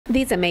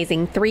These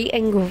amazing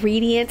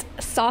 3-ingredient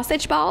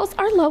sausage balls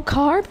are low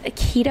carb,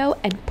 keto,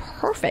 and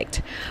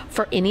perfect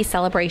for any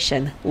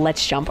celebration.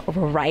 Let's jump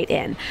right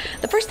in.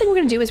 The first thing we're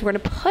going to do is we're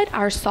going to put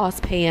our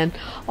saucepan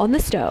on the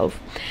stove,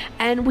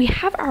 and we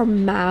have our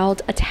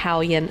mild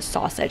Italian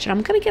sausage. And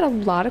I'm going to get a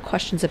lot of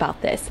questions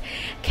about this.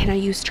 Can I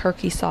use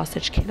turkey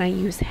sausage? Can I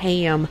use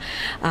ham?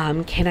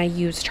 Can I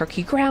use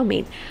turkey ground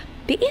meat?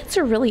 The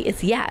answer really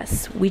is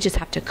yes. We just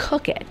have to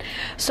cook it.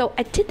 So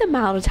I did the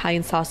mild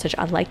Italian sausage.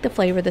 I like the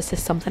flavor. This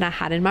is something I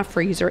had in my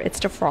freezer. It's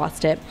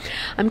defrosted.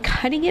 I'm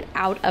cutting it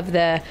out of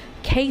the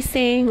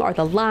casing or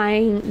the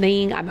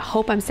lining. I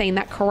hope I'm saying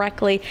that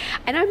correctly.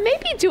 And I may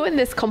be doing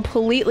this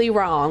completely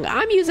wrong.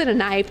 I'm using a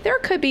knife. There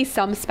could be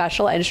some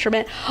special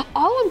instrument.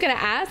 All I'm going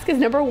to ask is,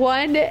 number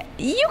one,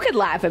 you could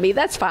laugh at me.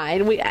 That's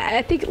fine.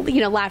 I think,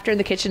 laughter in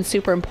the kitchen is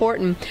super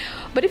important.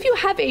 But if you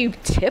have a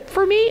tip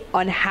for me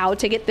on how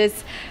to get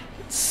this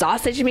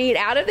sausage meat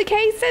out of the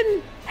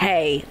casing,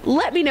 hey,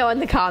 let me know in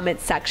the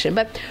comments section.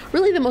 But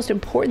really the most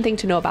important thing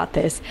to know about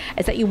this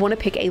is that you want to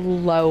pick a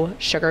low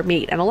sugar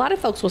meat. And a lot of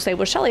folks will say,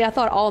 well, Shelly, I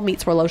thought all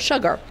meats were low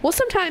sugar. Well,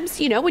 sometimes,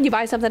 when you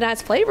buy something that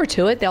has flavor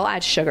to it, they'll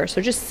add sugar.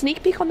 So just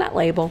sneak peek on that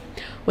label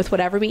with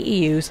whatever meat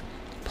you use.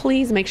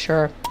 Please make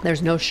sure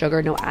there's no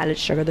sugar, no added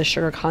sugar. The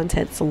sugar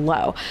content's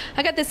low.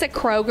 I got this at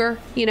Kroger.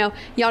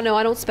 Y'all know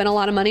I don't spend a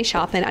lot of money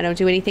shopping. I don't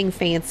do anything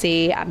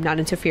fancy. I'm not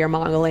into fear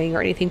mongering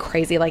or anything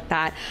crazy like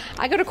that.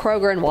 I go to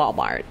Kroger and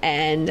Walmart,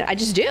 and I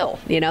just do.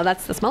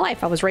 That's my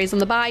life. I was raised on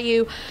the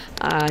bayou.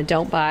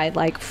 Don't buy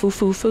like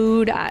foo-foo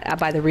food. I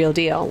buy the real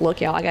deal.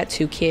 Look, y'all, I got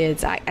 2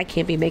 kids. I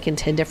can't be making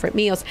 10 different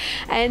meals.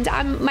 And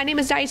my name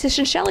is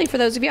Dietitian Shelly. For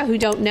those of you who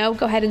don't know,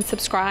 go ahead and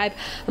subscribe.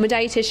 I'm a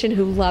dietitian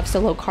who loves the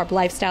low carb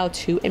lifestyle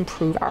to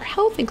improve our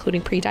health,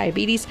 including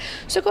pre-diabetes.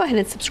 So go ahead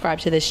and subscribe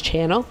to this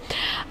channel.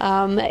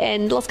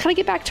 And let's kind of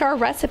get back to our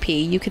recipe.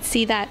 You could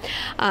see that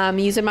I'm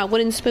using my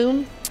wooden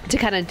spoon to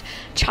kind of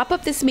chop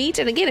up this meat.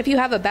 And again, if you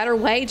have a better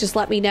way, just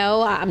let me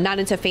know. I'm not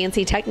into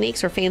fancy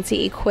techniques or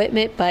fancy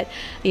equipment, but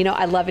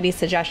I love any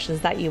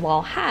suggestions that you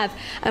all have.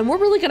 And we're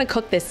really going to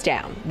cook this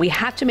down. We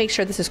have to make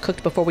sure this is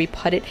cooked before we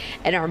put it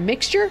in our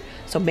mixture.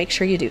 So make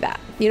sure you do that.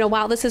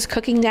 While this is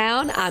cooking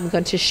down, I'm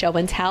going to show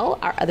and tell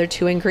our other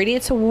 2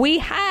 ingredients. We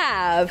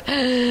have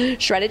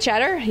shredded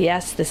cheddar.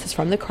 Yes, this is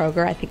from the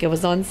Kroger. I think it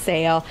was on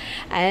sale.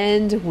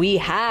 And we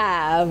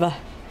have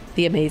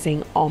the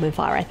amazing almond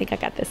flour. I think I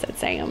got this at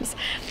Sam's.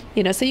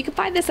 So you can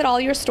find this at all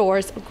your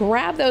stores.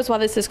 Grab those while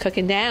this is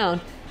cooking down,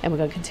 and we're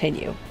going to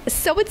continue.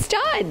 So it's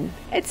done.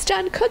 It's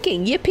done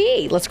cooking.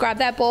 Yippee. Let's grab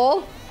that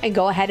bowl and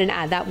go ahead and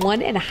add that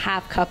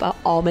 1.5 cup of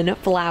almond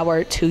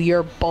flour to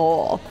your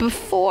bowl.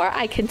 Before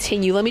I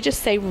continue, let me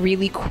just say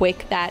really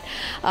quick that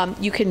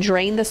you can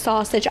drain the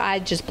sausage. I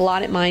just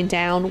blotted mine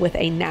down with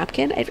a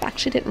napkin. It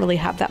actually didn't really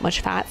have that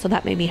much fat, so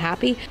that made me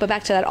happy. But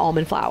back to that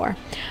almond flour.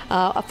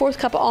 A 4th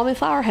cup of almond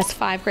flour has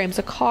 5 grams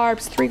of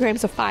carbs, 3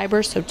 grams of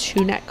fiber, so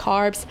 2 net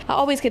carbs. I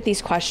always get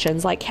these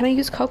questions like, can I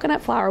use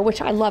coconut flour? Which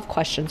I love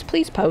questions.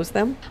 Please pose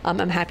them.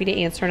 I'm happy to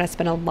answer, and I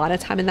spend a lot of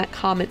time in that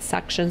comment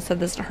section, so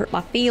this doesn't hurt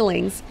my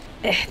feelings.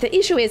 The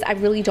issue is I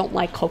really don't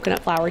like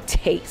coconut flour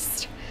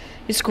taste.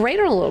 It's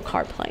great on a low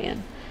carb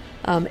plan.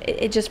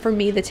 It just, for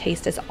me, the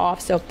taste is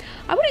off. So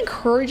I would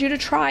encourage you to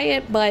try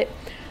it, but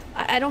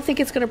I don't think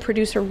it's going to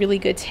produce a really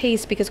good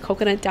taste because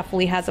coconut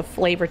definitely has a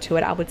flavor to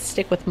it. I would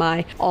stick with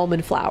my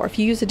almond flour. If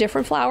you use a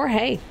different flour,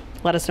 hey,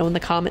 let us know in the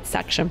comment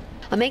section.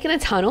 I'm making a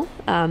tunnel.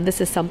 This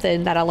is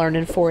something that I learned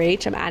in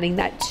 4-H. I'm adding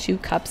that 2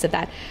 cups of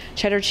that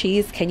cheddar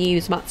cheese. Can you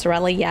use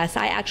mozzarella? Yes,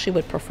 I actually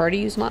would prefer to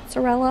use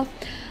mozzarella.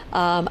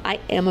 I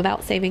am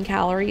about saving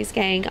calories,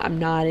 gang. I'm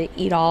not an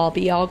eat all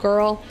be all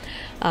girl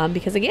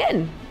because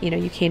again,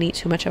 you can't eat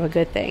too much of a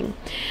good thing.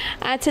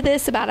 Add to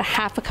this about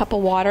 1/2 cup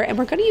of water, and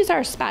we're going to use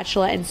our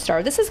spatula and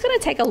stir. This is going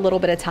to take a little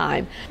bit of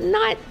time,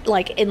 not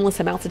like endless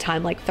amounts of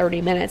time, like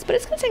 30 minutes, but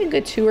it's going to take a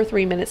good 2 or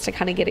 3 minutes to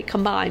kind of get it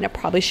combined. I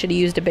probably should have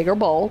used a bigger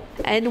bowl,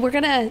 and we're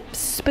going to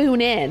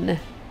spoon in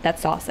that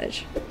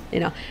sausage.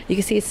 You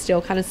can see it's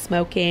still kind of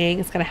smoking.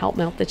 It's going to help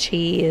melt the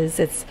cheese.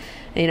 It's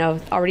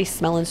already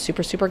smelling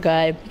super, super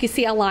good. You can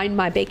see I lined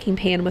my baking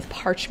pan with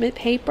parchment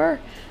paper.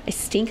 I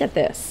stink at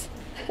this.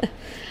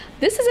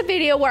 This is a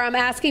video where I'm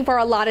asking for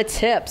a lot of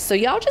tips, so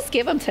y'all just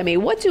give them to me.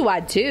 What do I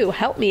do?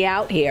 Help me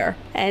out here.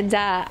 And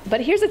but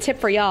here's a tip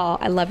for y'all.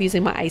 I love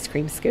using my ice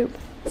cream scoop.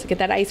 So get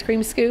that ice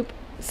cream scoop,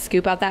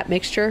 scoop out that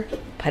mixture,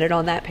 put it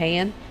on that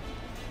pan,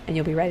 and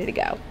you'll be ready to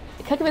go.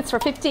 Cooking this for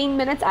 15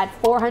 minutes at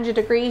 400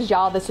 degrees.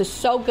 Y'all, this is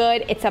so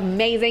good. It's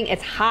amazing.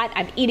 It's hot.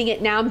 I'm eating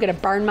it now. I'm going to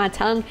burn my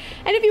tongue.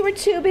 And if you were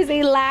too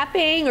busy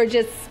laughing or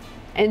just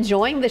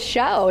enjoying the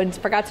show and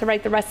forgot to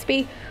write the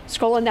recipe,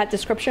 scroll in that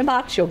description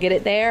box. You'll get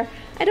it there.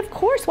 And of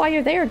course, while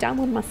you're there,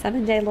 download my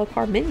 7-day low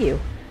carb menu.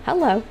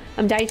 Hello,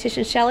 I'm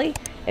Dietitian Shelly.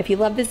 If you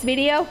love this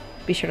video,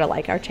 be sure to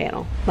like our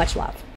channel. Much love.